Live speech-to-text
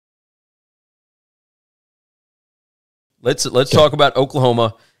Let's talk about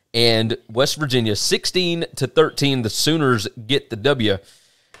Oklahoma and West Virginia. 16-13, the Sooners get the W.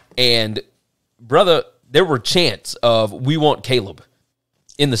 And, brother, there were chants of "We want Caleb"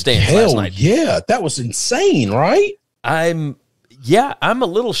 in the stands last night. Yeah, that was insane, right? I'm a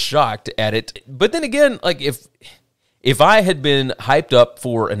little shocked at it. But then again, like if I had been hyped up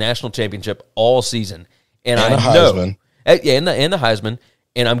for a national championship all season, and I know, and the Heisman,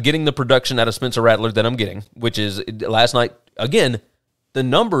 and I'm getting the production out of Spencer Rattler that I'm getting, which is last night again, the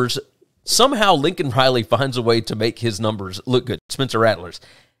numbers somehow Lincoln Riley finds a way to make his numbers look good. Spencer Rattler's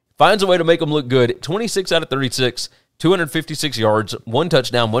finds a way to make them look good. 26 out of 36. 256 yards, 1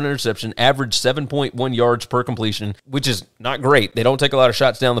 touchdown, 1 interception, average 7.1 yards per completion, which is not great. They don't take a lot of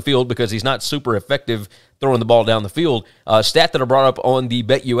shots down the field because he's not super effective throwing the ball down the field. Stat that I brought up on the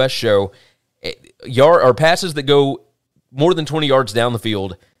BetUS show, passes that go more than 20 yards down the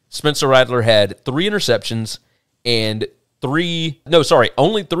field, Spencer Rattler had 3 interceptions and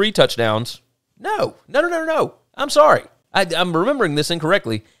only 3 touchdowns. No. I'm sorry. I'm remembering this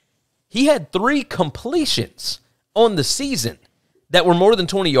incorrectly. He had 3 completions on the season that were more than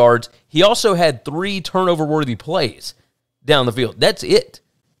 20 yards. He also had 3 turnover-worthy plays down the field. That's it.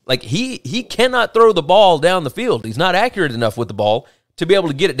 Like, he cannot throw the ball down the field. He's not accurate enough with the ball to be able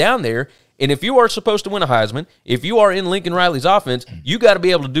to get it down there. And if you are supposed to win a Heisman, if you are in Lincoln Riley's offense, you got to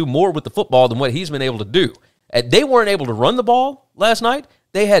be able to do more with the football than what he's been able to do. They weren't able to run the ball last night.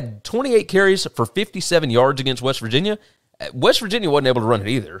 They had 28 carries for 57 yards against West Virginia. West Virginia wasn't able to run it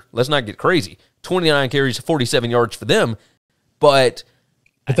either. Let's not get crazy. 29 carries, 47 yards for them. But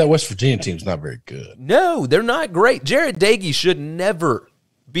that West Virginia team's not very good. No, they're not great. Jared Dagey should never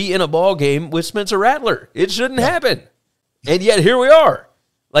be in a ball game with Spencer Rattler. It shouldn't happen. And yet here we are.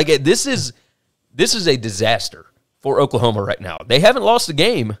 Like, this is a disaster for Oklahoma right now. They haven't lost a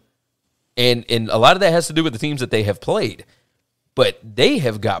game, and a lot of that has to do with the teams that they have played. But they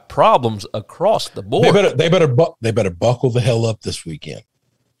have got problems across the board. They better buckle the hell up this weekend.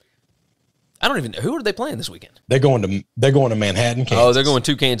 I don't even know. Who are they playing this weekend? They're going to Manhattan, Kansas. Oh, they're going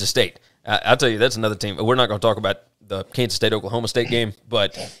to Kansas State. I'll tell you, that's another team. We're not going to talk about the Kansas State-Oklahoma State game,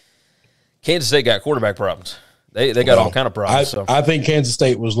 but Kansas State got quarterback problems. They got all kind of problems. I think Kansas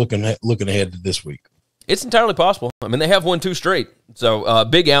State was looking ahead to this week. It's entirely possible. I mean, they have won 2 straight. So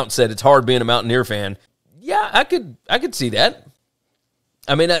Big Out said it's hard being a Mountaineer fan. Yeah, I could see that.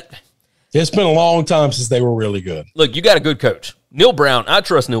 I mean, it's been a long time since they were really good. Look, you got a good coach. Neil Brown, I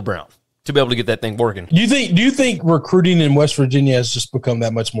trust Neil Brown to be able to get that thing working. Do you think recruiting in West Virginia has just become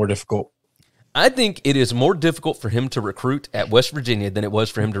that much more difficult? I think it is more difficult for him to recruit at West Virginia than it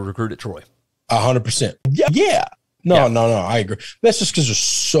was for him to recruit at Troy. 100%. Yeah. No, I agree. That's just because there's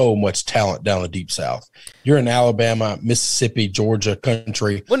so much talent down the Deep South. You're in Alabama, Mississippi, Georgia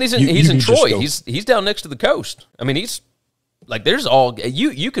country. When he's in Troy, he's down next to the coast. I mean, he's like, there's all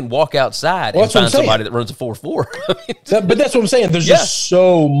you can walk outside and find somebody that runs a 4.4. But that's what I'm saying. There's just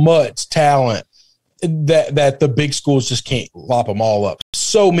so much talent that the big schools just can't lop them all up.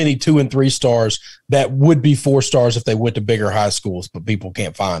 So many 2 and 3 stars that would be 4 stars if they went to bigger high schools, but people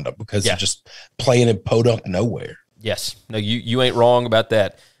can't find them because they're just playing in podunk nowhere. Yes. No, you ain't wrong about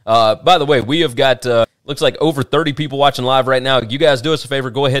that. By the way, we have got looks like over 30 people watching live right now. You guys do us a favor,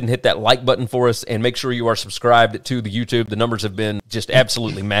 go ahead and hit that like button for us and make sure you are subscribed to the YouTube. The numbers have been just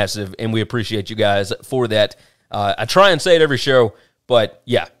absolutely massive, and we appreciate you guys for that. I try and say it every show, but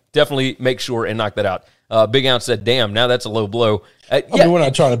yeah, definitely make sure and knock that out. Big Out said, damn, now that's a low blow. I mean, we're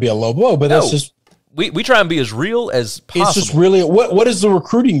not trying to be a low blow, but that's just... We try and be as real as possible. It's just really what is the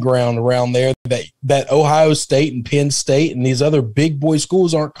recruiting ground around there that Ohio State and Penn State and these other big boy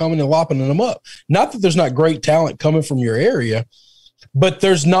schools aren't coming and lopping them up. Not that there's not great talent coming from your area, but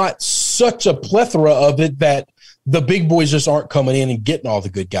there's not such a plethora of it that the big boys just aren't coming in and getting all the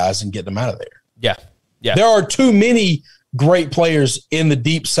good guys and getting them out of there. Yeah. There are too many great players in the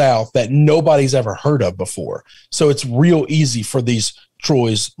Deep South that nobody's ever heard of before. So it's real easy for these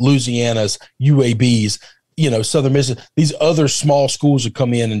Troy's, Louisiana's, UAB's, Southern Mississippi, these other small schools would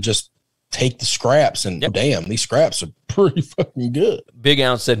come in and just take the scraps. And damn, these scraps are pretty fucking good. Big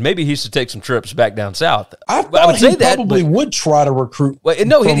Al said maybe he should take some trips back down south. I would say that probably would try to recruit. Well,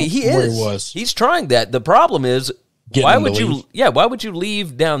 no, he is. He's trying that. The problem is, why would you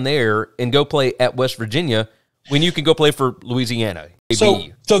leave down there and go play at West Virginia when you can go play for Louisiana? So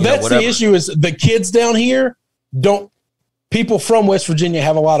that's the issue. Is the kids down here don't. People from West Virginia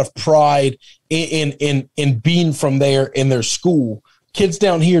have a lot of pride in being from there in their school. Kids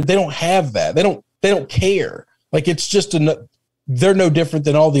down here, they don't have that. They don't care. Like, it's just they're no different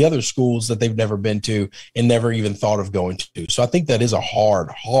than all the other schools that they've never been to and never even thought of going to. So I think that is a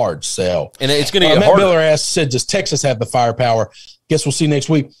hard sell. And it's going to get Matt harder. Miller said, does Texas have the firepower? Guess we'll see next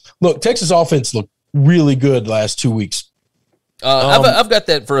week. Look, Texas offense looked really good last 2 weeks. I've got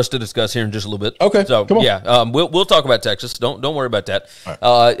that for us to discuss here in just a little bit. Okay, so come on. Yeah, we'll talk about Texas. Don't worry about that.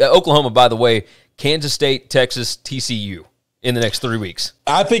 Right. Oklahoma, by the way, Kansas State, Texas, TCU in the next 3 weeks.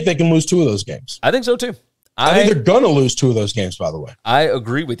 I think they can lose 2 of those games. I think so too. I think they're going to lose 2 of those games, by the way. I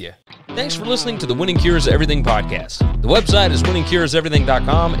agree with you. Thanks for listening to the Winning Cures Everything podcast. The website is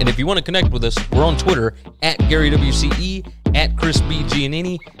winningcureseverything.com, and if you want to connect with us, we're on Twitter at GaryWCE, at Chris B.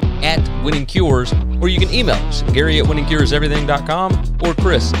 Giannini, at Winning Cures, or you can email us, Gary at winningcureseverything.com or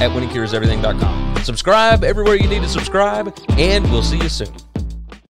Chris at winningcureseverything.com. Subscribe everywhere you need to subscribe, and we'll see you soon.